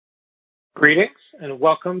Greetings, and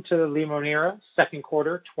welcome to the Limoneira second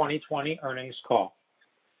quarter 2020 earnings call.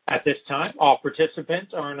 At this time, all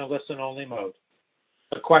participants are in a listen-only mode.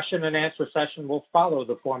 A question and answer session will follow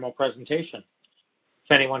the formal presentation.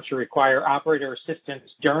 If anyone should require operator assistance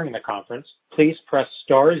during the conference, please press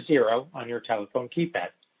 *0 on your telephone keypad.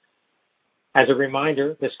 As a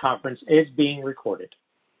reminder, this conference is being recorded.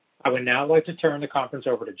 I would now like to turn the conference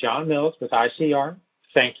over to John Mills with ICR.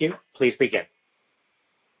 Thank you. Please begin.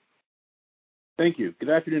 Thank you. Good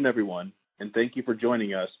afternoon, everyone, and thank you for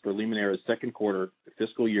joining us for Limoneira's second quarter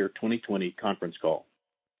fiscal year 2020 conference call.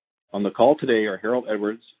 On the call today are Harold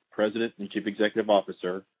Edwards, President and Chief Executive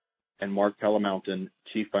Officer, and Mark Palamountain,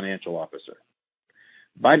 Chief Financial Officer.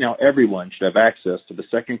 By now, everyone should have access to the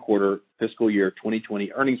second quarter fiscal year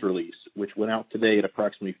 2020 earnings release, which went out today at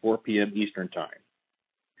approximately 4 p.m. Eastern Time.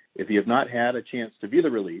 If you have not had a chance to view the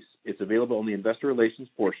release, it's available on the Investor Relations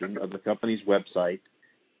portion of the company's website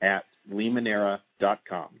at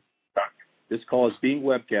Limoneira.com. This call is being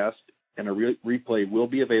webcast, and a replay will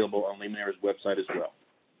be available on Limoneira's website as well.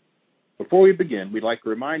 Before we begin, we'd like to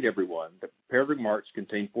remind everyone that prepared remarks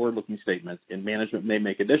contain forward-looking statements, and management may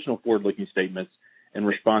make additional forward-looking statements in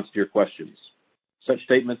response to your questions. Such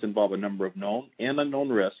statements involve a number of known and unknown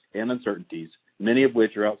risks and uncertainties, many of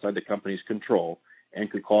which are outside the company's control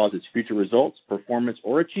and could cause its future results, performance,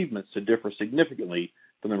 or achievements to differ significantly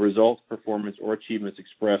from the results, performance, or achievements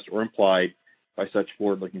expressed or implied by such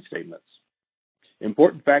forward-looking statements.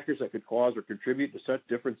 Important factors that could cause or contribute to such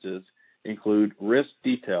differences include risk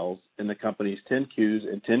details in the company's 10-Qs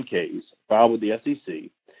and 10-Ks filed with the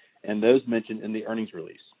SEC and those mentioned in the earnings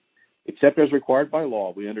release. Except as required by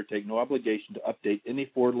law, we undertake no obligation to update any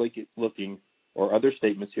forward-looking or other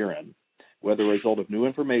statements herein, whether a result of new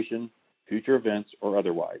information, future events, or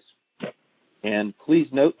otherwise. And please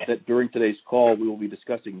note that during today's call, we will be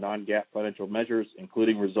discussing non-GAAP financial measures,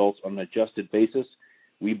 including results on an adjusted basis.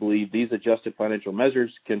 We believe these adjusted financial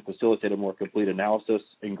measures can facilitate a more complete analysis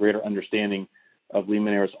and greater understanding of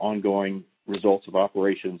Limoneira's ongoing results of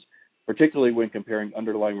operations, particularly when comparing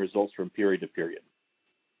underlying results from period to period.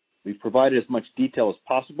 We've provided as much detail as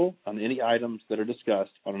possible on any items that are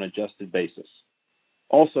discussed on an adjusted basis.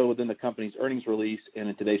 Also, within the company's earnings release and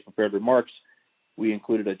in today's prepared remarks, we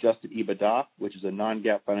included adjusted EBITDA, which is a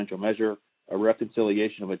non-GAAP financial measure. A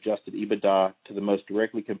reconciliation of adjusted EBITDA to the most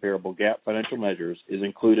directly comparable GAAP financial measures is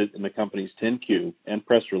included in the company's 10-Q and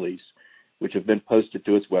press release, which have been posted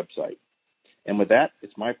to its website. And with that,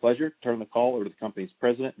 it's my pleasure to turn the call over to the company's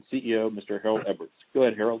President and CEO, Mr. Harold Edwards. Go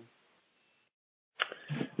ahead, Harold.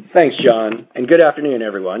 Thanks, John, and good afternoon,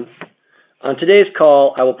 everyone. On today's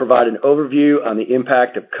call, I will provide an overview on the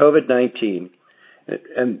impact of COVID-19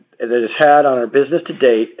 and that it's had on our business to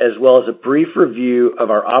date, as well as a brief review of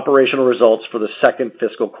our operational results for the second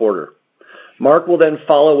fiscal quarter. Mark will then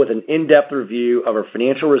follow with an in-depth review of our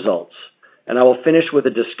financial results, and I will finish with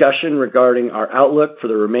a discussion regarding our outlook for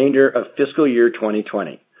the remainder of fiscal year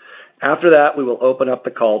 2020. After that, we will open up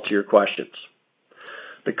the call to your questions.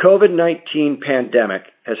 The COVID-19 pandemic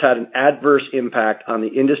has had an adverse impact on the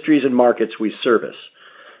industries and markets we service.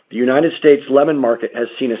 The United States lemon market has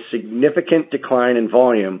seen a significant decline in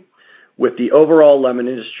volume, with the overall lemon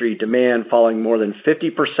industry demand falling more than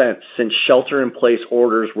 50% since shelter-in-place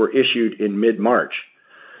orders were issued in mid-March.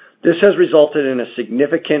 This has resulted in a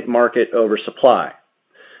significant market oversupply.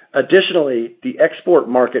 Additionally, the export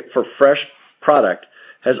market for fresh product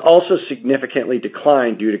has also significantly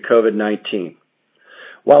declined due to COVID-19.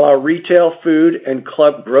 While our retail, food, and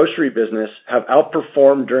club grocery business have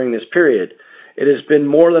outperformed during this period, it has been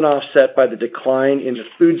more than offset by the decline in the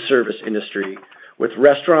food service industry, with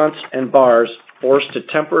restaurants and bars forced to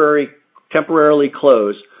temporarily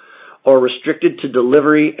close or restricted to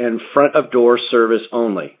delivery and front-of-door service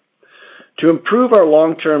only. To improve our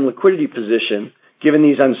long-term liquidity position, given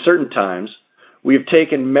these uncertain times, we have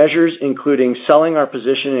taken measures including selling our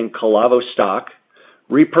position in Calavo stock,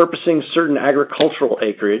 repurposing certain agricultural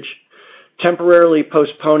acreage, temporarily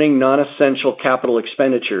postponing non-essential capital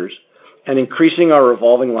expenditures, and increasing our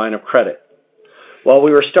revolving line of credit. While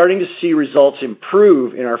we are starting to see results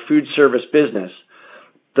improve in our food service business,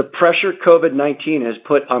 the pressure COVID-19 has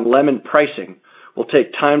put on lemon pricing will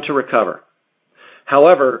take time to recover.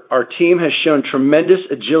 However, our team has shown tremendous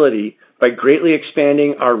agility by greatly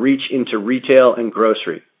expanding our reach into retail and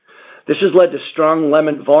grocery. This has led to strong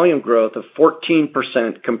lemon volume growth of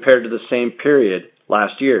 14% compared to the same period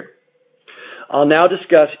last year. I'll now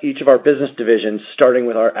discuss each of our business divisions, starting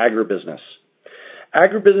with our agribusiness.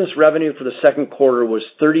 Agribusiness revenue for the second quarter was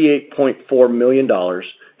 $38.4 million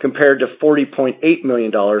compared to $40.8 million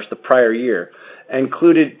the prior year, and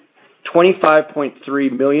included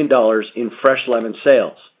 $25.3 million in fresh lemon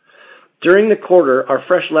sales. During the quarter, our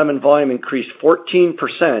fresh lemon volume increased 14%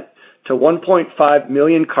 to 1.5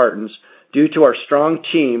 million cartons due to our strong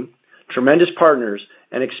team, tremendous partners,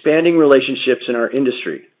 and expanding relationships in our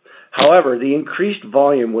industry. However, the increased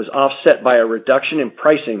volume was offset by a reduction in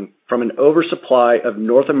pricing from an oversupply of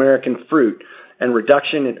North American fruit and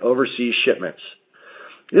reduction in overseas shipments.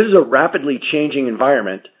 This is a rapidly changing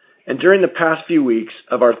environment, and during the past few weeks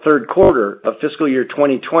of our third quarter of fiscal year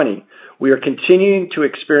 2020, we are continuing to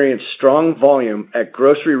experience strong volume at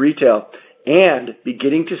grocery retail and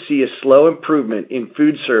beginning to see a slow improvement in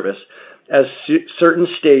food service as certain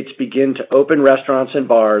states begin to open restaurants and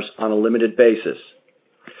bars on a limited basis.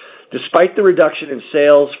 Despite the reduction in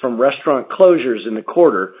sales from restaurant closures in the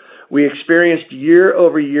quarter, we experienced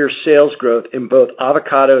year-over-year sales growth in both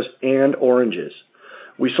avocados and oranges.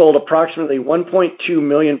 We sold approximately 1.2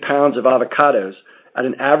 million pounds of avocados at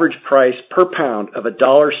an average price per pound of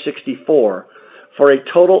 $1.64 for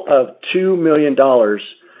a total of $2 million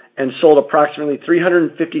and sold approximately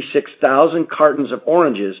 356,000 cartons of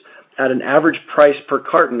oranges at an average price per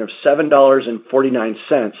carton of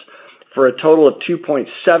 $7.49 for a total of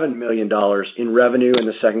 $2.7 million in revenue in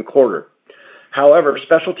the second quarter. However,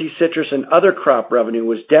 specialty citrus and other crop revenue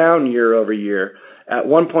was down year over year at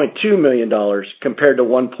 $1.2 million compared to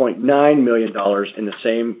 $1.9 million in the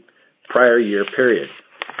same prior year period.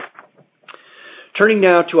 Turning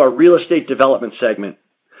now to our real estate development segment.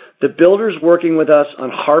 The builders working with us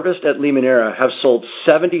on Harvest at Limoneira have sold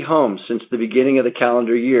 70 homes since the beginning of the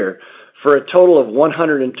calendar year for a total of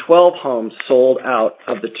 112 homes sold out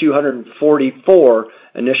of the 244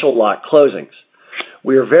 initial lot closings.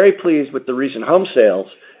 We are very pleased with the recent home sales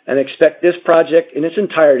and expect this project in its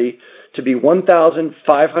entirety to be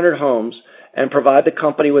 1,500 homes and provide the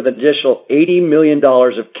company with an additional $80 million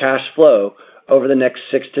of cash flow over the next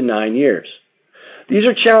 6 to 9 years. These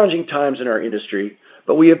are challenging times in our industry,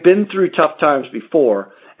 but we have been through tough times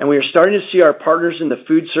before, and we are starting to see our partners in the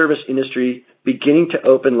food service industry beginning to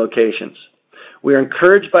open locations. We are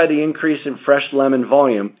encouraged by the increase in fresh lemon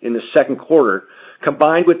volume in the second quarter,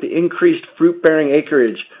 combined with the increased fruit-bearing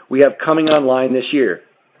acreage we have coming online this year.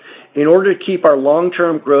 In order to keep our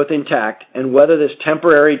long-term growth intact and weather this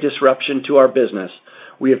temporary disruption to our business,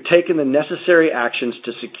 we have taken the necessary actions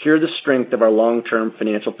to secure the strength of our long-term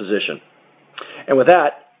financial position. And with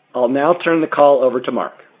that, I'll now turn the call over to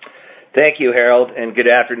Mark. Thank you, Harold, and good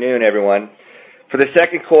afternoon, everyone. For the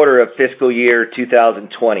second quarter of fiscal year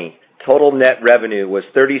 2020, total net revenue was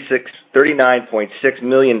 $39.6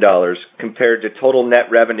 million compared to total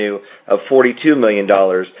net revenue of $42 million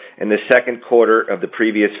in the second quarter of the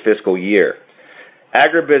previous fiscal year.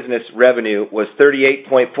 Agribusiness revenue was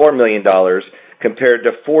 $38.4 million compared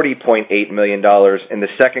to $40.8 million in the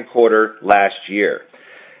second quarter last year.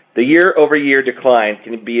 The year-over-year decline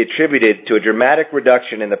can be attributed to a dramatic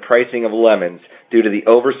reduction in the pricing of lemons due to the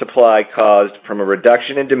oversupply caused from a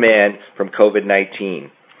reduction in demand from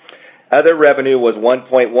COVID-19. Other revenue was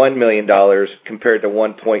 $1.1 million compared to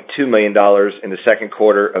 $1.2 million in the second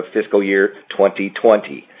quarter of fiscal year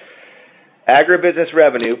 2020. Agribusiness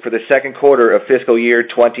revenue for the second quarter of fiscal year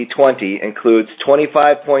 2020 includes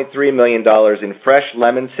 $25.3 million in fresh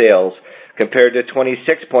lemon sales compared to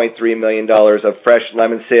 $26.3 million of fresh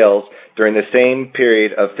lemon sales during the same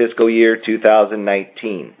period of fiscal year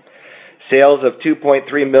 2019. Sales of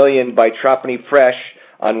 $2.3 million by Tropony Fresh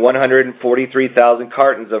on 143,000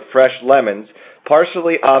 cartons of fresh lemons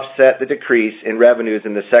partially offset the decrease in revenues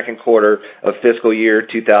in the second quarter of fiscal year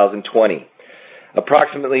 2020.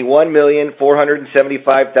 Approximately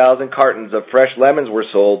 1,475,000 cartons of fresh lemons were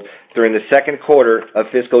sold during the second quarter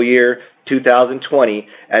of fiscal year 2020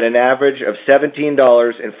 at an average of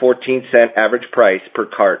 $17.14 average price per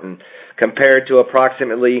carton, compared to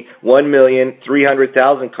approximately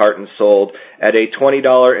 1,300,000 cartons sold at a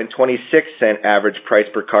 $20.26 average price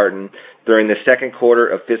per carton during the second quarter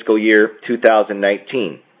of fiscal year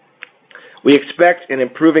 2019. We expect an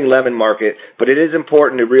improving lemon market, but it is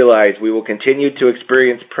important to realize we will continue to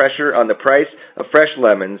experience pressure on the price of fresh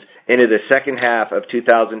lemons into the second half of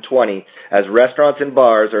 2020 as restaurants and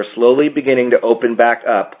bars are slowly beginning to open back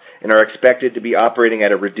up and are expected to be operating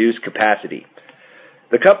at a reduced capacity.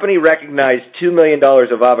 The company recognized $2 million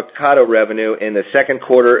of avocado revenue in the second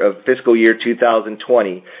quarter of fiscal year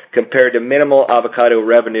 2020 compared to minimal avocado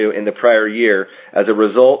revenue in the prior year as a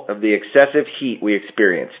result of the excessive heat we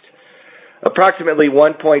experienced. Approximately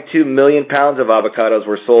 1.2 million pounds of avocados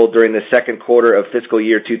were sold during the second quarter of fiscal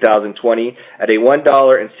year 2020 at a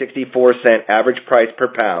 $1.64 average price per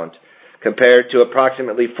pound, compared to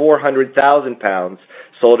approximately 400,000 pounds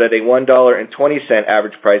sold at a $1.20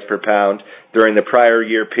 average price per pound during the prior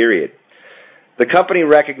year period. The company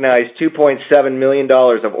recognized $2.7 million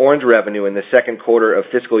of orange revenue in the second quarter of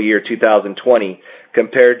fiscal year 2020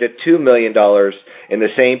 compared to $2 million in the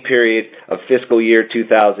same period of fiscal year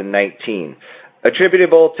 2019,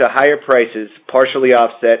 attributable to higher prices partially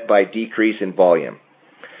offset by decrease in volume.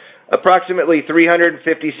 Approximately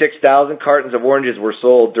 356,000 cartons of oranges were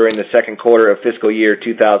sold during the second quarter of fiscal year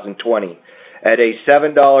 2020 at a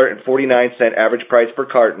 $7.49 average price per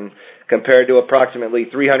carton compared to approximately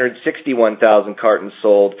 361,000 cartons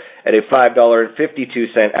sold at a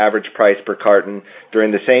 $5.52 average price per carton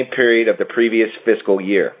during the same period of the previous fiscal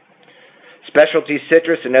year. Specialty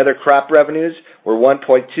citrus and other crop revenues were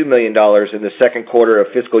 $1.2 million in the second quarter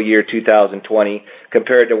of fiscal year 2020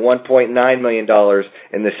 compared to $1.9 million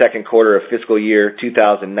in the second quarter of fiscal year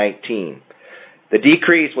 2019. The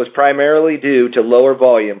decrease was primarily due to lower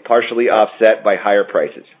volume, partially offset by higher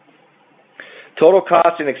prices. Total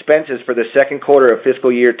costs and expenses for the second quarter of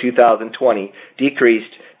fiscal year 2020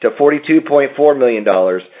 decreased to $42.4 million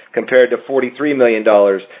compared to $43 million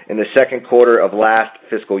in the second quarter of last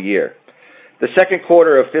fiscal year. The second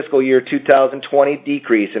quarter of fiscal year 2020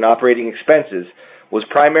 decrease in operating expenses was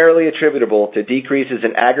primarily attributable to decreases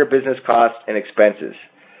in agribusiness costs and expenses.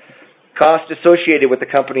 Costs associated with the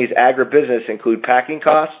company's agribusiness include packing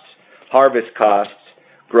costs, harvest costs,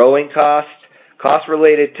 growing costs, costs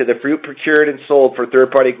related to the fruit procured and sold for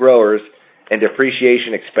third-party growers, and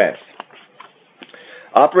depreciation expense.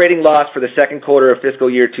 Operating loss for the second quarter of fiscal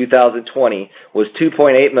year 2020 was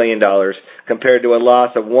 $2.8 million compared to a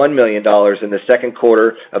loss of $1 million in the second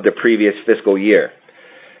quarter of the previous fiscal year.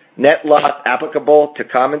 Net loss applicable to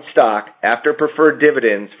common stock after preferred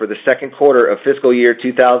dividends for the second quarter of fiscal year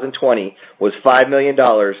 2020 was $5 million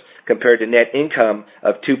compared to net income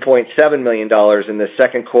of $2.7 million in the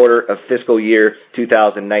second quarter of fiscal year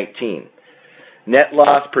 2019. Net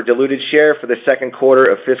loss per diluted share for the second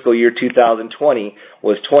quarter of fiscal year 2020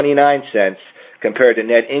 was 29 cents compared to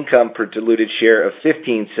net income per diluted share of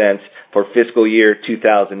 15 cents for fiscal year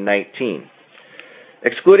 2019.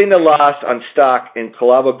 Excluding the loss on stock in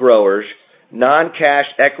Calavo Growers, non-cash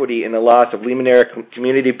equity in the loss of Limoneira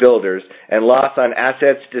Community Builders, and loss on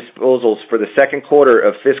assets disposals for the second quarter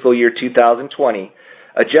of fiscal year 2020,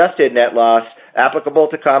 adjusted net loss applicable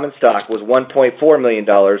to common stock was $1.4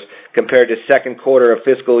 million compared to second quarter of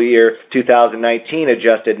fiscal year 2019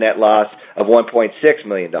 adjusted net loss of $1.6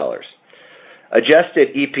 million.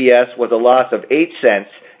 Adjusted EPS was a loss of 8 cents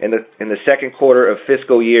in the second quarter of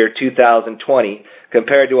fiscal year 2020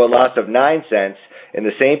 compared to a loss of 9 cents in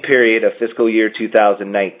the same period of fiscal year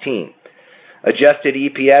 2019. Adjusted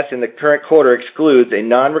EPS in the current quarter excludes a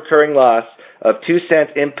non-recurring loss of 2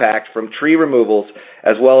 cents impact from tree removals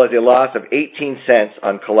as well as a loss of 18 cents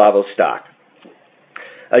on Calavo stock.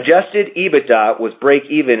 Adjusted EBITDA was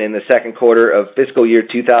break-even in the second quarter of fiscal year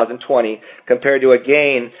 2020 compared to a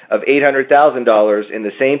gain of $800,000 in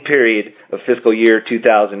the same period of fiscal year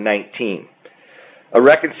 2019. A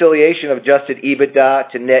reconciliation of adjusted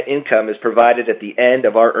EBITDA to net income is provided at the end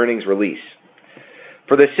of our earnings release.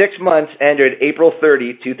 For the 6 months ended April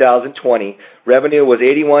 30, 2020, revenue was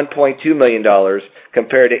 $81.2 million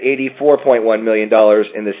compared to $84.1 million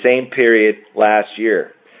in the same period last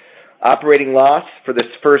year. Operating loss for the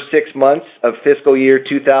first 6 months of fiscal year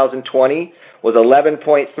 2020 was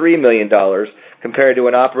 $11.3 million compared to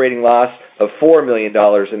an operating loss of $4 million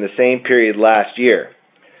in the same period last year.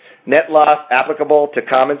 Net loss applicable to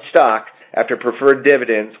common stock after preferred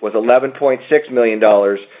dividends was $11.6 million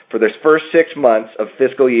for the first 6 months of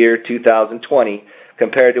fiscal year 2020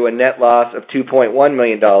 compared to a net loss of $2.1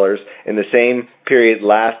 million in the same period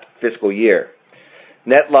last fiscal year.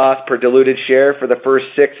 Net loss per diluted share for the first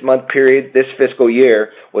 6-month period this fiscal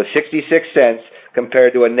year was 66 cents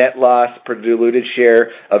compared to a net loss per diluted share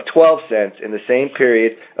of 12 cents in the same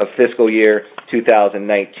period of fiscal year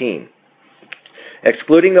 2019.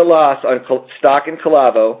 Excluding the loss on stock in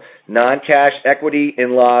Calavo, non-cash equity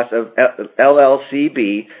in loss of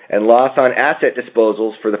LLCB, and loss on asset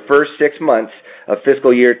disposals for the first 6 months of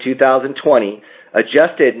fiscal year 2020,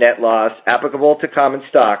 adjusted net loss applicable to common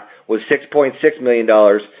stock was $6.6 million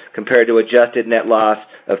compared to adjusted net loss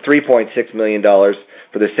of $3.6 million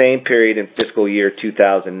for the same period in fiscal year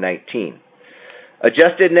 2019.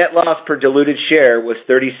 Adjusted net loss per diluted share was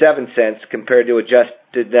 37 cents compared to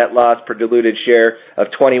adjusted net loss per diluted share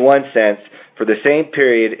of 21 cents for the same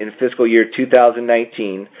period in fiscal year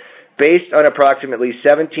 2019, based on approximately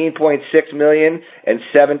 17.6 million and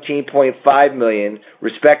 17.5 million,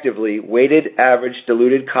 respectively, weighted average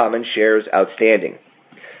diluted common shares outstanding.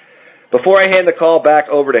 Before I hand the call back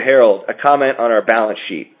over to Harold, a comment on our balance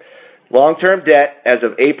sheet. Long-term debt as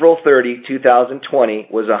of April 30, 2020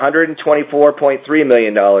 was $124.3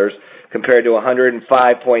 million compared to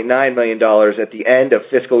 $105.9 million at the end of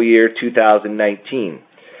fiscal year 2019.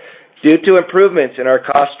 Due to improvements in our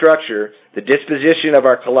cost structure, the disposition of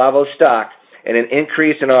our Calavo stock, and an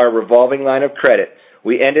increase in our revolving line of credit,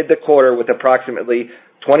 we ended the quarter with approximately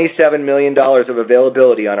 $27 million of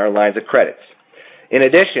availability on our lines of credits. In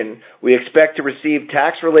addition, we expect to receive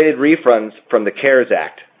tax-related refunds from the CARES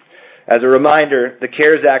Act. As a reminder, the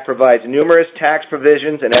CARES Act provides numerous tax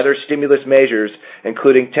provisions and other stimulus measures,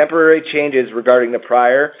 including temporary changes regarding the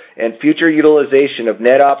prior and future utilization of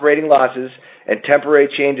net operating losses and temporary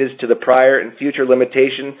changes to the prior and future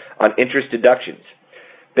limitation on interest deductions.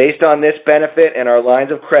 Based on this benefit and our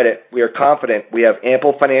lines of credit, we are confident we have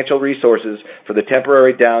ample financial resources for the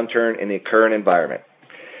temporary downturn in the current environment.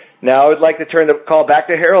 Now I would like to turn the call back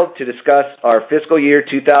to Harold to discuss our fiscal year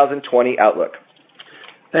 2020 outlook.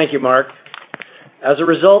 Thank you, Mark. As a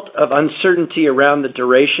result of uncertainty around the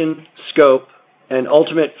duration, scope, and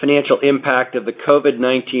ultimate financial impact of the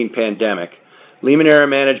COVID-19 pandemic, Limoneira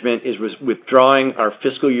management is withdrawing our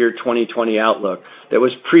fiscal year 2020 outlook that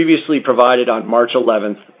was previously provided on March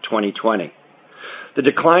 11, 2020. The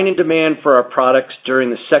decline in demand for our products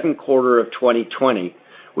during the second quarter of 2020,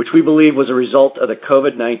 which we believe was a result of the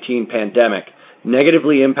COVID-19 pandemic,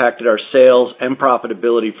 negatively impacted our sales and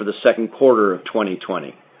profitability for the second quarter of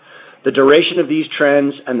 2020. The duration of these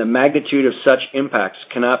trends and the magnitude of such impacts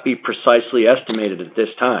cannot be precisely estimated at this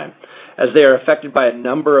time, as they are affected by a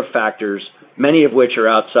number of factors, many of which are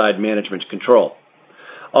outside management's control.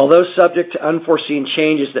 Although subject to unforeseen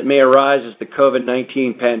changes that may arise as the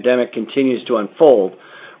COVID-19 pandemic continues to unfold,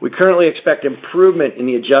 we currently expect improvement in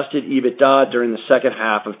the adjusted EBITDA during the second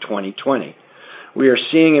half of 2020. We are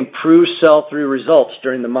seeing improved sell-through results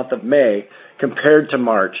during the month of May compared to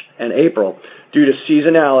March and April due to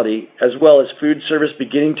seasonality, as well as food service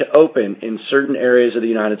beginning to open in certain areas of the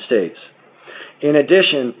United States. In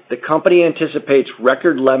addition, the company anticipates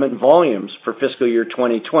record lemon volumes for fiscal year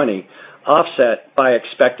 2020, offset by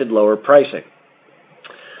expected lower pricing.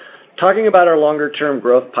 Talking about our longer-term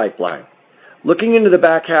growth pipeline, looking into the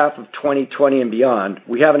back half of 2020 and beyond,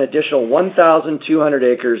 we have an additional 1,200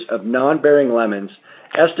 acres of non-bearing lemons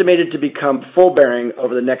estimated to become full-bearing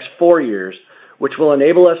over the next 4 years, which will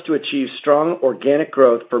enable us to achieve strong organic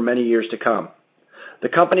growth for many years to come. The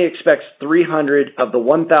company expects 300 of the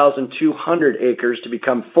 1,200 acres to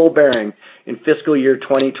become full-bearing in fiscal year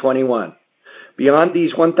 2021. Beyond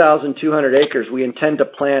these 1,200 acres, we intend to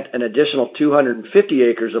plant an additional 250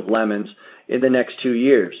 acres of lemons in the next 2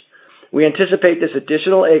 years. We anticipate this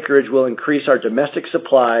additional acreage will increase our domestic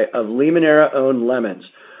supply of Limoneira-owned lemons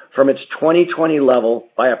from its 2020 level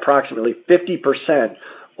by approximately 50%,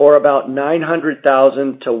 or about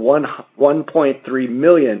 900,000 to 1.3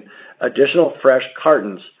 million additional fresh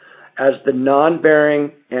cartons as the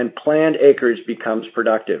non-bearing and planned acreage becomes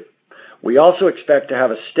productive. We also expect to have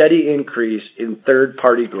a steady increase in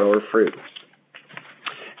third-party grower fruit.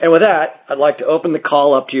 And with that, I'd like to open the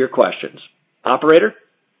call up to your questions. Operator?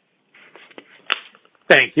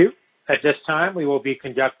 Thank you. At this time, we will be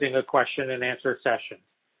conducting a question-and-answer session.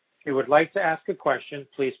 If you would like to ask a question,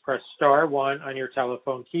 please press star 1 on your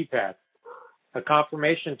telephone keypad. A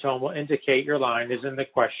confirmation tone will indicate your line is in the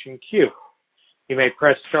question queue. You may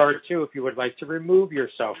press star 2 if you would like to remove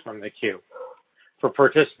yourself from the queue. For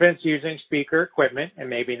participants using speaker equipment, it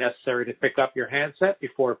may be necessary to pick up your handset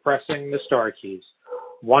before pressing the star keys.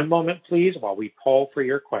 One moment, please, while we poll for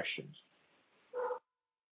your questions.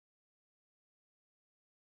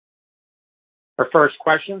 Our first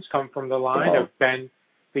questions come from the line of Ben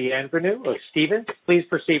Bienvenu of Stephens. Please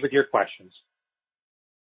proceed with your questions.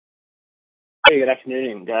 Hey, good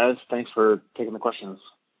afternoon, guys. Thanks for taking the questions.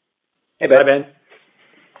 Hey, Ben.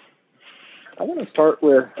 I want to start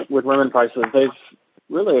with lemon prices. They've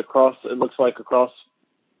really it looks like across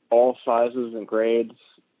all sizes and grades,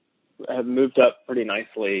 have moved up pretty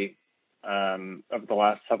nicely over the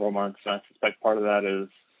last several months. And I suspect part of that is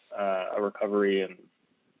a recovery in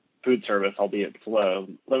food service, albeit slow.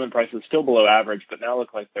 Lemon prices still below average, but now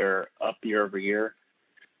look like they're up year over year.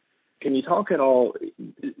 Can you talk at all,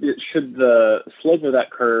 should the slope of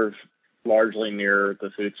that curve largely mirror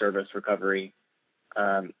the food service recovery?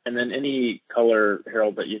 And then any color,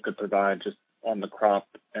 Harold, that you could provide just on the crop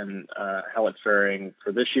and how it's faring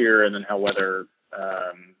for this year, and then how weather,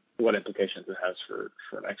 what implications it has for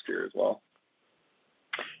next year as well.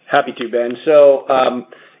 Happy to, Ben. So,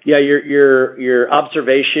 yeah, your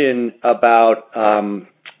observation about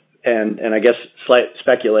and I guess slight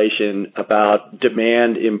speculation about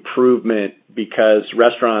demand improvement because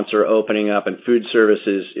restaurants are opening up and food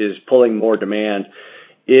services is pulling more demand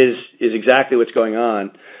is exactly what's going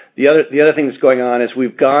on. The other thing that's going on is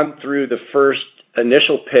we've gone through the first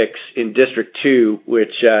initial picks in District 2, which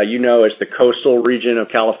is the coastal region of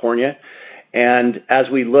California. And as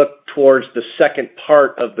we look towards the second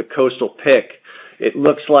part of the coastal pick, it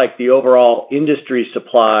looks like the overall industry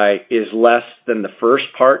supply is less than the first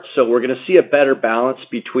part. So we're going to see a better balance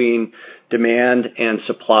between demand and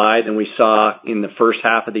supply than we saw in the first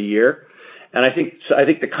half of the year. And I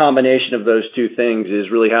think the combination of those two things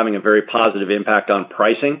is really having a very positive impact on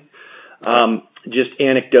pricing. Just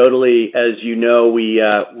anecdotally, as you know, we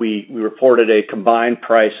reported a combined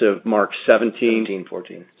price of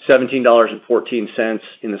 $17.14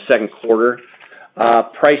 in the second quarter.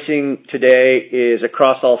 Pricing today is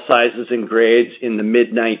across all sizes and grades in the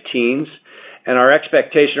mid-19s. And our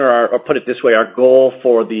expectation, or put it this way, our goal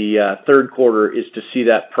for the third quarter is to see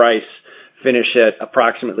that price finish at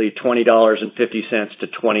approximately $20.50 to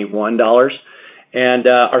 $21. And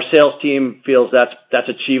our sales team feels that's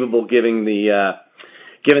achievable given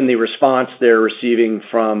the response they're receiving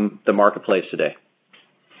from the marketplace today.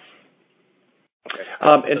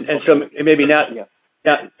 Okay. So maybe now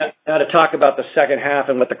to talk about the second half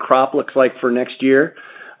and what the crop looks like for next year.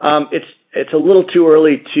 It's a little too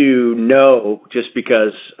early to know, just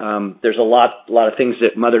because there's a lot of things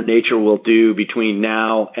that Mother Nature will do between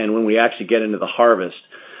now and when we actually get into the harvest.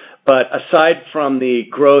 But aside from the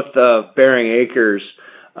growth of bearing acres,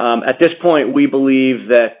 at this point we believe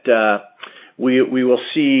that we will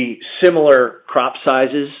see similar crop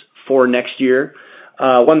sizes for next year.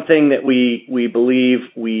 One thing that we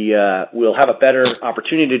believe we will have a better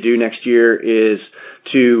opportunity to do next year is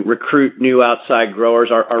to recruit new outside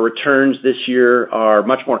growers. Our returns this year are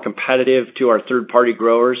much more competitive to our third-party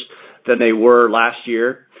growers than they were last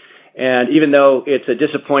year. And even though it's a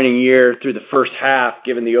disappointing year through the first half,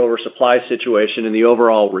 given the oversupply situation and the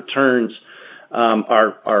overall returns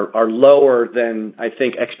are lower than I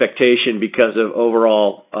think expectation because of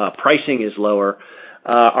overall pricing is lower,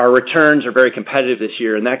 our returns are very competitive this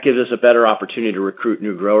year, and that gives us a better opportunity to recruit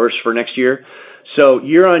new growers for next year. So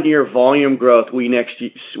year-on-year volume growth,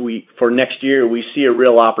 for next year we see a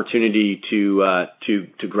real opportunity to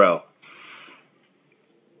grow.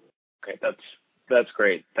 Okay, that's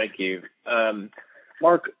great. Thank you.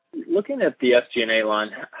 Mark, looking at the SG&A line,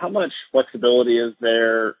 how much flexibility is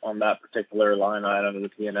there on that particular line item of the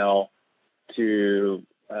P&L to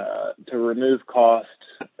remove costs?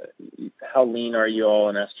 How lean are you all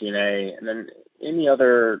in SG&A? And then any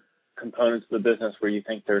other components of the business where you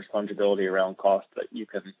think there's fungibility around cost that you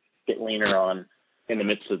can get leaner on in the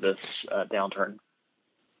midst of this downturn?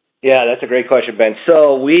 Yeah, that's a great question, Ben.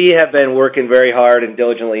 So we have been working very hard and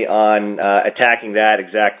diligently on attacking that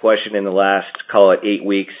exact question in the last, call it 8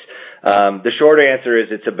 weeks. The short answer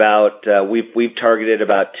is it's about we've targeted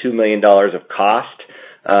about $2 million of cost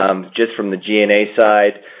just from the G&A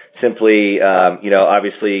side. Simply,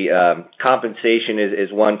 obviously, compensation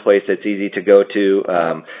is one place that's easy to go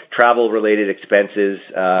to. Travel-related expenses,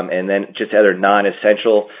 and then just other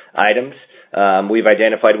non-essential items. We've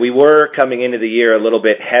identified we were coming into the year a little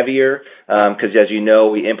bit heavier because, as you know,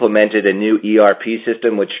 we implemented a new ERP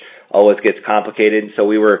system, which always gets complicated. So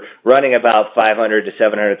we were running about $500,000 to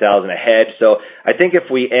 $700,000 ahead. So I think if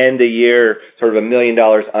we end the year sort of $1 million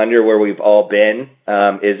under where we've all been,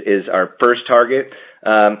 is our first target.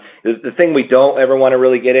 The thing we don't ever want to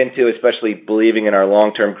really get into, especially believing in our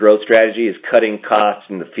long-term growth strategy, is cutting costs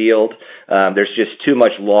in the field. There's just too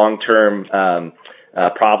much long-term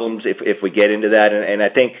problems if we get into that, and I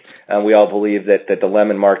think we all believe that the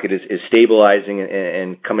lemon market is stabilizing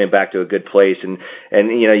and coming back to a good place, and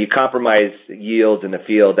you compromise yields in the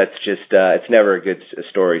field, that's just it's never a good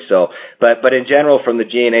story. So but in general, from the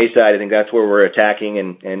G&A side, I think that's where we're attacking,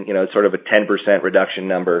 and sort of a 10% reduction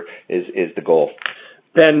number is the goal.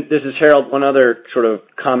 Ben, this is Harold. One other sort of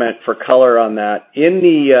comment for color on that. In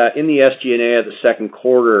the SG&A of the second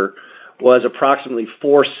quarter was approximately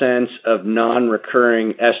 4 cents of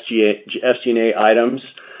non-recurring SG&A items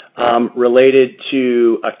related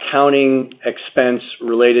to accounting expense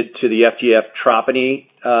related to the FGF Tropony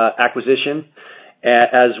acquisition,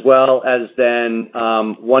 as well as then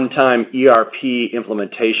one-time ERP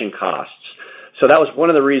implementation costs. So that was one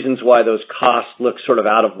of the reasons why those costs look sort of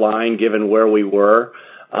out of line given where we were,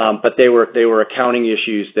 but they were accounting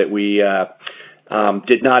issues that we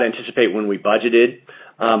did not anticipate when we budgeted.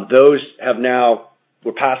 Those have now,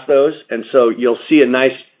 we're past those, and so you'll see a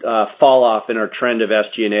nice fall off in our trend of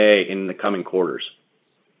SG&A in the coming quarters.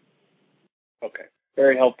 Okay,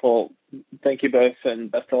 very helpful. Thank you both, and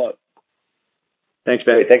best of luck. Thanks,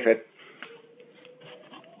 Ben. Great. Thanks, Ben.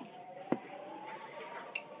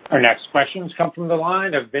 Our next questions come from the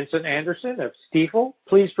line of Vincent Anderson of Stifel.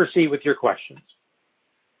 Please proceed with your questions.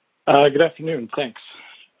 Good afternoon. Thanks.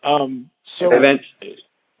 Hey, Vince.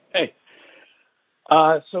 Hey.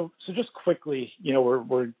 So just quickly,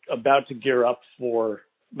 we're about to gear up for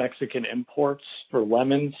Mexican imports for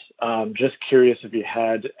lemons. Just curious if you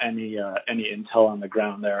had any intel on the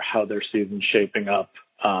ground there, how their season's shaping up,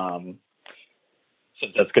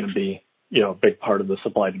 since that's going to be, a big part of the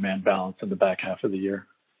supply-demand balance in the back half of the year.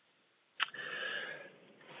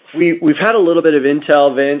 We've had a little bit of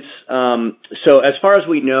intel, Vince. So as far as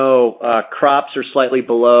we know, crops are slightly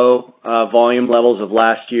below volume levels of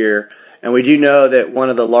last year. And we do know that one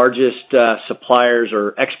of the largest suppliers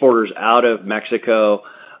or exporters out of Mexico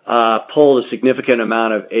pulled a significant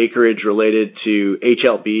amount of acreage related to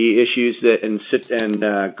HLB issues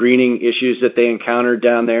and greening issues that they encountered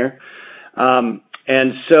down there.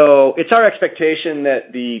 And so it's our expectation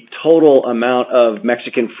that the total amount of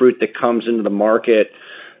Mexican fruit that comes into the market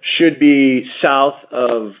should be south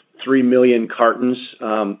of 3 million cartons.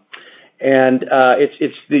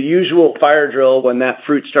 It's the usual fire drill when that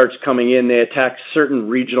fruit starts coming in. They attack certain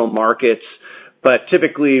regional markets, but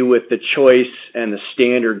typically with the choice and the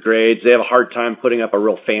standard grades, they have a hard time putting up a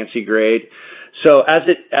real fancy grade. So as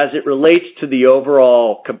it relates to the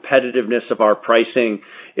overall competitiveness of our pricing,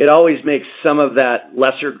 it always makes some of that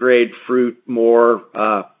lesser grade fruit more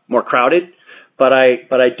crowded. But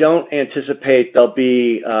I don't anticipate there'll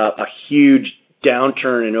be a huge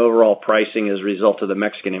downturn in overall pricing as a result of the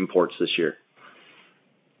Mexican imports this year.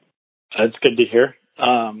 That's good to hear.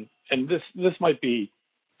 And this might be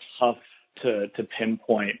tough to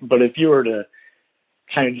pinpoint, but if you were to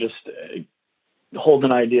kind of just hold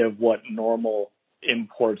an idea of what normal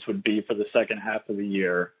imports would be for the second half of the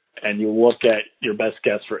year, and you look at your best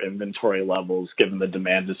guess for inventory levels given the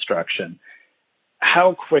demand destruction,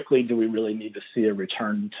 how quickly do we really need to see a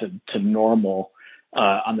return to normal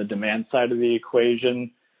on the demand side of the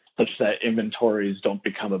equation, such that inventories don't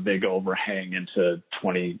become a big overhang into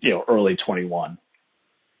early 21?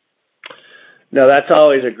 No, that's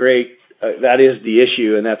always that is the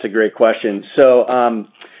issue, and that's a great question. So,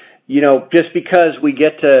 just because we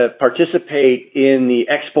get to participate in the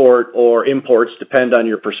export or imports, depend on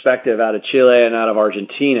your perspective, out of Chile and out of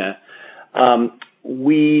Argentina,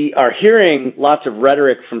 we are hearing lots of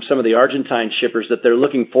rhetoric from some of the Argentine shippers that they're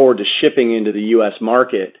looking forward to shipping into the U.S.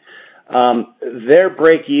 market. Their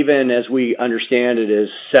break even, as we understand it,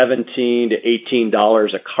 is $17 to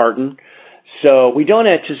 $18 a carton. So we don't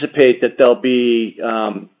anticipate that there'll be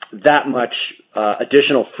that much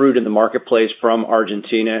additional fruit in the marketplace from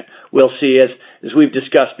Argentina. We'll see, as we've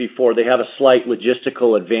discussed before, they have a slight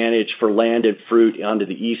logistical advantage for landed fruit onto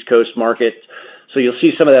the East Coast market. So you'll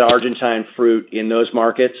see some of that Argentine fruit in those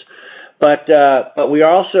markets. But we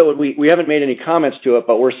are also, we haven't made any comments to it,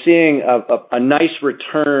 but we're seeing a nice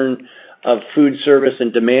return of food service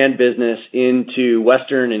and demand business into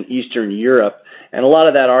Western and Eastern Europe. And a lot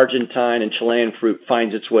of that Argentine and Chilean fruit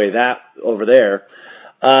finds its way over there.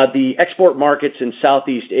 The export markets in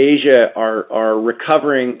Southeast Asia are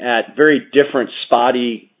recovering at very different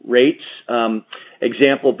spotty rates.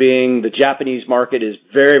 Example being the Japanese market is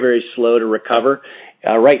very, very slow to recover.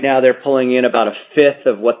 Right now they're pulling in about a fifth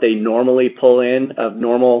of what they normally pull in of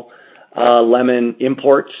normal lemon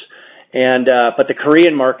imports. But the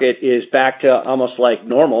Korean market is back to almost like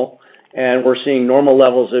normal, and we're seeing normal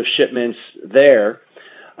levels of shipments there.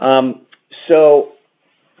 So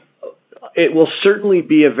it will certainly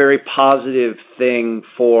be a very positive thing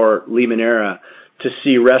for Limoneira to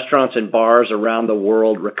see restaurants and bars around the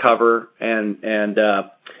world recover and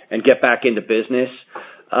get back into business.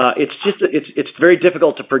 It's very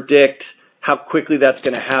difficult to predict how quickly that's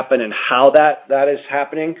going to happen and how that is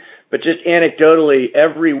happening. But just anecdotally,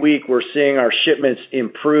 every week we're seeing our shipments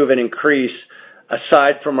improve and increase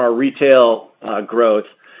aside from our retail growth.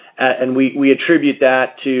 And we attribute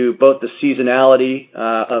that to both the seasonality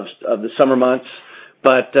of the summer months,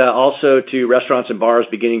 but also to restaurants and bars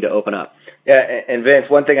beginning to open up. Yeah, and Vince,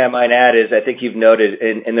 one thing I might add is I think you've noted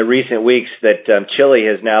in the recent weeks that Chile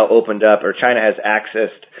has now opened up, or China has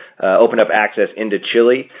opened up access into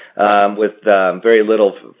Chile with very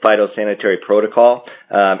little phytosanitary protocol.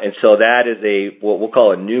 And so that is what we'll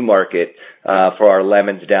call a new market for our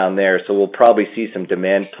lemons down there. So we'll probably see some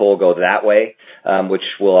demand pull go that way, which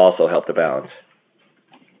will also help the balance.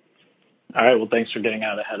 All right. Well, thanks for getting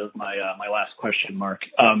out ahead of my last question, Mark.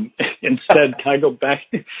 Instead, can I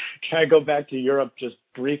go back to Europe just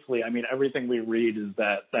briefly? I mean, everything we read is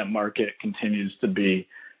that market continues to be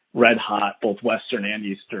red hot, both Western and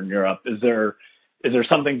Eastern Europe. Is there Is there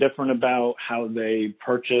something different about how they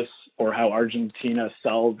purchase or how Argentina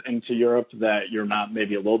sells into Europe that you're not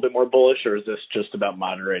maybe a little bit more bullish, or is this just about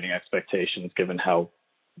moderating expectations given how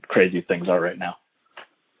crazy things are right now?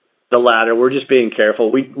 The latter. We're just being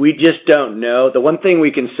careful. We just don't know. The one thing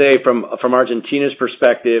we can say from Argentina's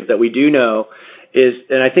perspective that we do know is,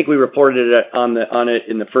 and I think we reported it on it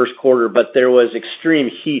in the first quarter, but there was extreme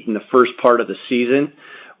heat in the first part of the season,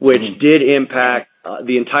 which did impact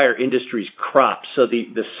the entire industry's crop. So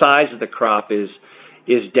the size of the crop is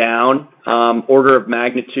down, order of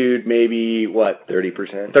magnitude maybe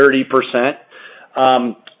 30%. 30%.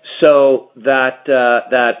 So that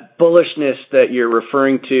bullishness that you're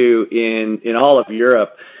referring to in all of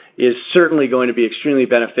Europe is certainly going to be extremely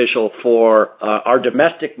beneficial for our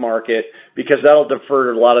domestic market, because that'll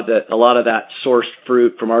divert a lot of that sourced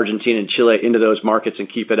fruit from Argentina and Chile into those markets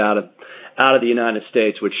and keep it out of the United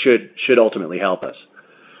States, which should ultimately help us.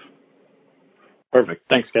 Perfect.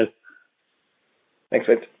 Thanks, guys. Thanks,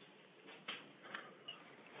 Vince.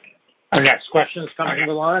 Our next question is coming from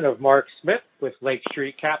the line of Mark Smith with Lake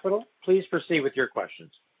Street Capital. Please proceed with your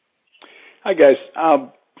questions. Hi, guys.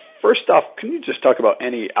 First off, can you just talk about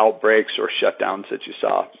any outbreaks or shutdowns that you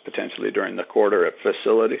saw potentially during the quarter at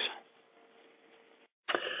facilities?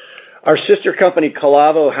 Our sister company,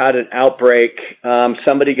 Calavo, had an outbreak.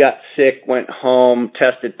 Somebody got sick, went home,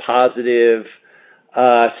 tested positive.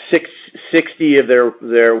 60 of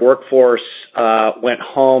their workforce went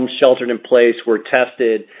home, sheltered in place, were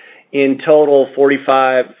tested. In total,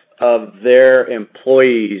 45 of their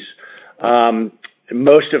employees,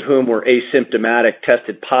 most of whom were asymptomatic,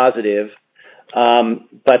 tested positive.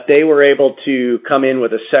 But they were able to come in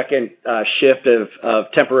with a second shift of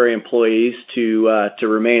temporary employees to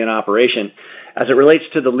remain in operation. As it relates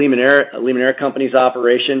to the Limoneira company's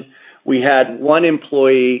operation, we had one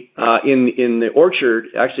employee in the orchard,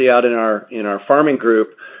 actually out in our farming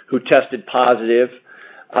group, who tested positive.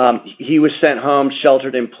 He was sent home,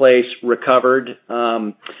 sheltered in place, recovered.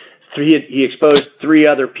 He exposed 3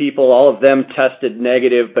 other people. All of them tested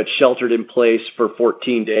negative, but sheltered in place for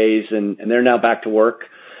 14 days, and they're now back to work.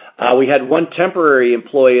 We had one temporary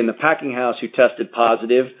employee in the packing house who tested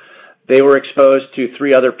positive. They were exposed to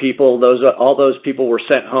 3 other people. All those people were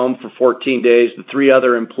sent home for 14 days. The 3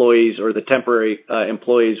 other employees, or the temporary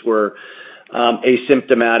employees, were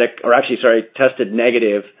tested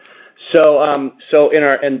negative. So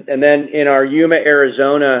in our Yuma,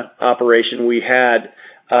 Arizona operation, we had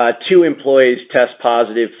 2 employees test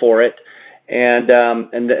positive for it, and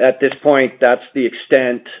at this point, that's the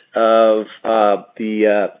extent of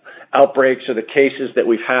the outbreaks or the cases that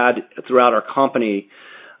we've had throughout our company.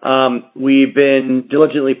 We've been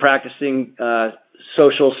diligently practicing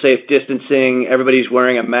social safe distancing. Everybody's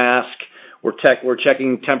wearing a mask. We're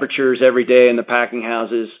checking temperatures every day in the packing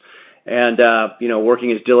houses, and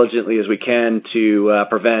working as diligently as we can to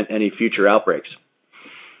prevent any future outbreaks.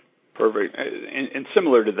 Perfect. And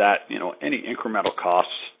similar to that, any incremental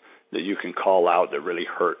costs that you can call out that really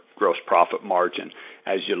hurt gross profit margin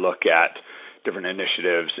as you look at different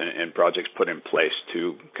initiatives and projects put in place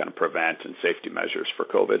to kind of prevent and safety measures for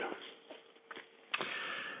COVID?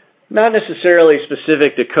 Not necessarily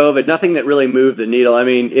specific to COVID. Nothing that really moved the needle. I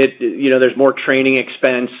mean, there's more training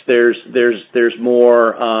expense. There's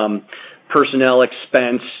more personnel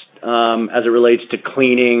expense as it relates to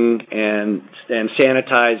cleaning and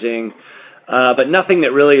sanitizing. But nothing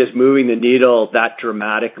that really is moving the needle that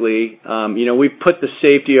dramatically. We've put the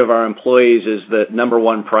safety of our employees as the number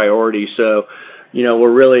one priority. So,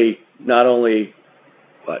 we're really not only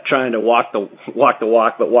trying to walk the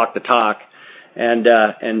walk, but walk the talk, and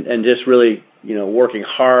just really, working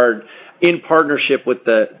hard in partnership with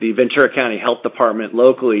the Ventura County Health Department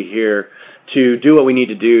locally here to do what we need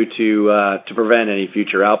to do to prevent any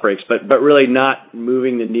future outbreaks, but really not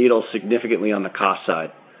moving the needle significantly on the cost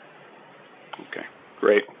side. Okay,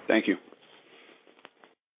 great. Thank you.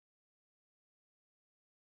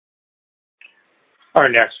 Our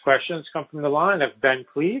next questions come from the line of Ben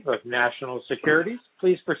Cleve of National Securities.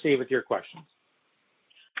 Please proceed with your questions.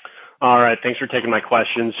 All right. Thanks for taking my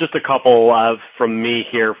questions. Just a couple from me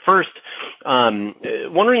here. First,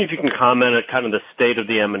 wondering if you can comment on kind of the state of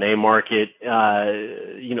the M&A market.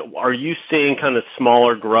 Are you seeing kind of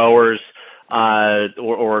smaller growers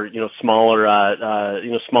or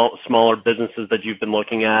smaller businesses that you've been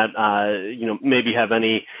looking at, maybe have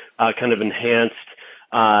any kind of enhanced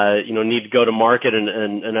need to go to market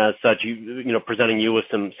and as such, presenting you with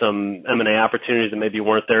some M&A opportunities that maybe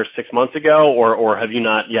weren't there 6 months ago, or have you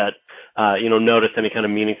not yet, noticed any kind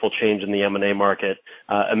of meaningful change in the M&A market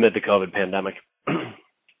amid the COVID pandemic?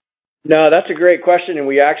 No, that's a great question, and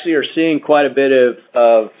we actually are seeing quite a bit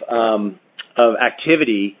of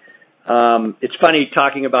activity. It's funny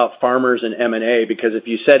talking about farmers and M&A, because if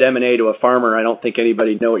you said M&A to a farmer, I don't think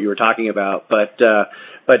anybody know what you were talking about. But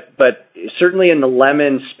certainly in the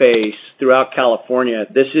lemon space throughout California,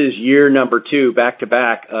 this is year number 2 back to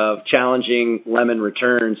back of challenging lemon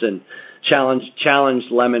returns and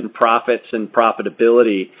challenged lemon profits and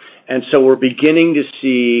profitability. And so we're beginning to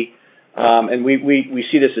see, and we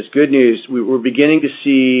see this as good news, we're beginning to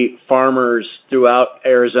see farmers throughout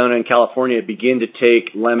Arizona and California begin to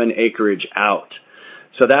take lemon acreage out.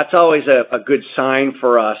 So that's always a good sign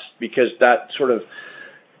for us, because that sort of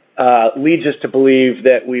leads us to believe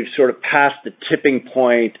that we've sort of passed the tipping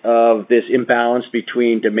point of this imbalance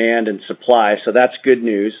between demand and supply. So that's good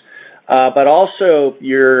news. But also,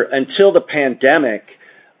 until the pandemic,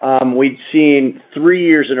 we'd seen 3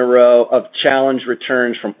 years in a row of challenged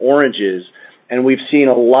returns from oranges, and we've seen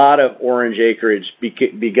a lot of orange acreage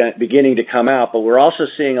beginning to come out. But we're also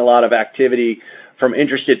seeing a lot of activity from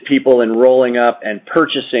interested people in rolling up and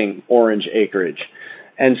purchasing orange acreage.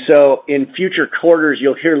 And so in future quarters,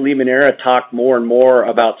 you'll hear Limoneira talk more and more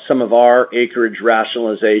about some of our acreage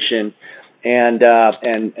rationalization and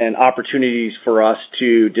opportunities for us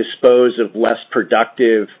to dispose of less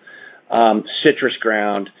productive citrus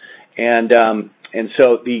ground. And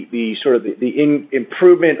so the sort of the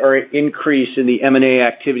improvement or increase in the M&A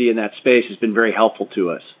activity in that space has been very helpful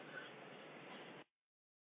to us.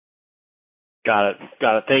 Got it.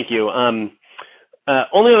 Thank you.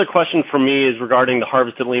 Only other question for me is regarding the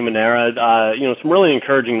harvest at Limoneira. Some really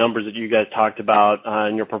encouraging numbers that you guys talked about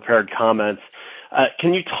in your prepared comments.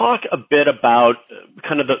 Can you talk a bit about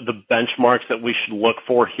kind of the benchmarks that we should look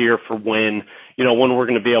for here for when we're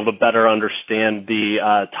going to be able to better understand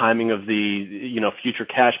the timing of the future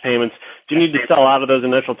cash payments? Do you need to sell out of those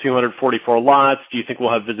initial 244 lots? Do you think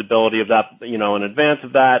we'll have visibility of that in advance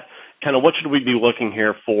of that? Kind of what should we be looking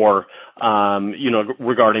here for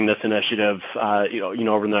regarding this initiative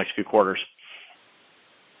over the next few quarters?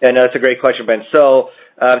 Yeah, no, that's a great question, Ben. So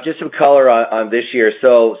just some color on this year.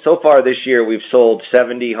 So far this year, we've sold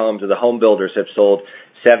 70 homes, or the home builders have sold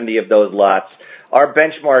 70 of those lots. Our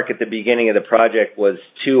benchmark at the beginning of the project was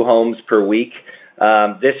 2 homes per week.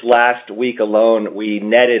 This last week alone, we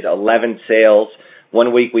netted 11 sales.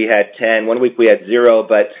 1 week we had 10, 1 week we had 0.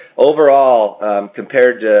 But overall,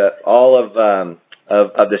 compared to all of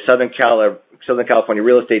the Southern California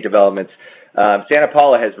real estate developments, Santa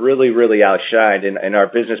Paula has really outshined, and our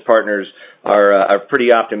business partners are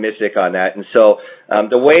pretty optimistic on that. And so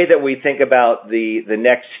the way that we think about the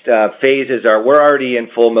next phases are, we're already in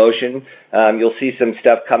full motion. You'll see some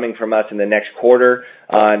stuff coming from us in the next quarter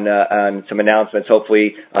on some announcements,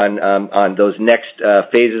 hopefully on those next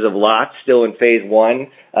phases of lots, still in phase 1.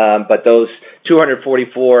 But those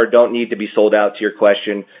 244 don't need to be sold out, to your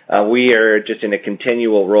question. We are just in a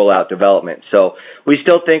continual rollout development. So we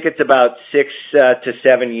still think it's about 6 to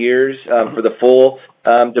 7 years for the full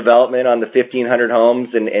development on the 1,500 homes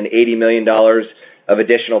and $80 million of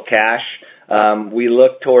additional cash. We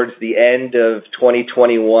look towards the end of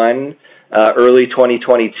 2021, early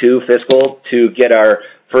 2022 fiscal to get our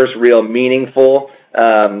first real meaningful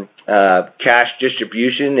cash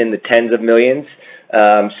distribution in the tens of millions.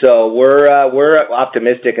 So we're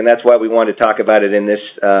optimistic, and that's why we wanted to talk about it in this,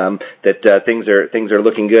 that things are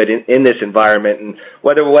looking good in this environment. And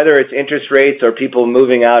whether it's interest rates or people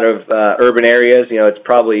moving out of urban areas, it's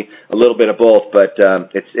probably a little bit of both, but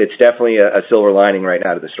it's definitely a silver lining right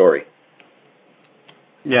now to the story.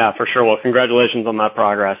 Yeah, for sure. Well, congratulations on that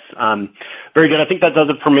progress. Very good. I think that does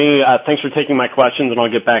it for me. Thanks for taking my questions, and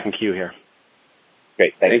I'll get back in queue here.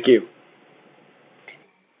 Great. Thank you.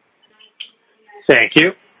 Thank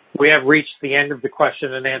you. We have reached the end of the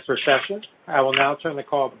question and answer session. I will now turn the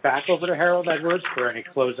call back over to Harold Edwards for any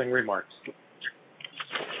closing remarks.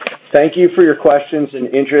 Thank you for your questions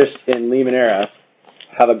and interest in Limoneira.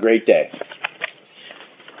 Have a great day.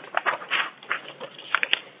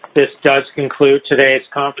 This does conclude today's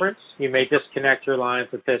conference. You may disconnect your lines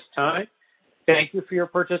at this time. Thank you for your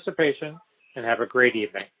participation, and have a great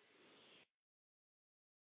evening.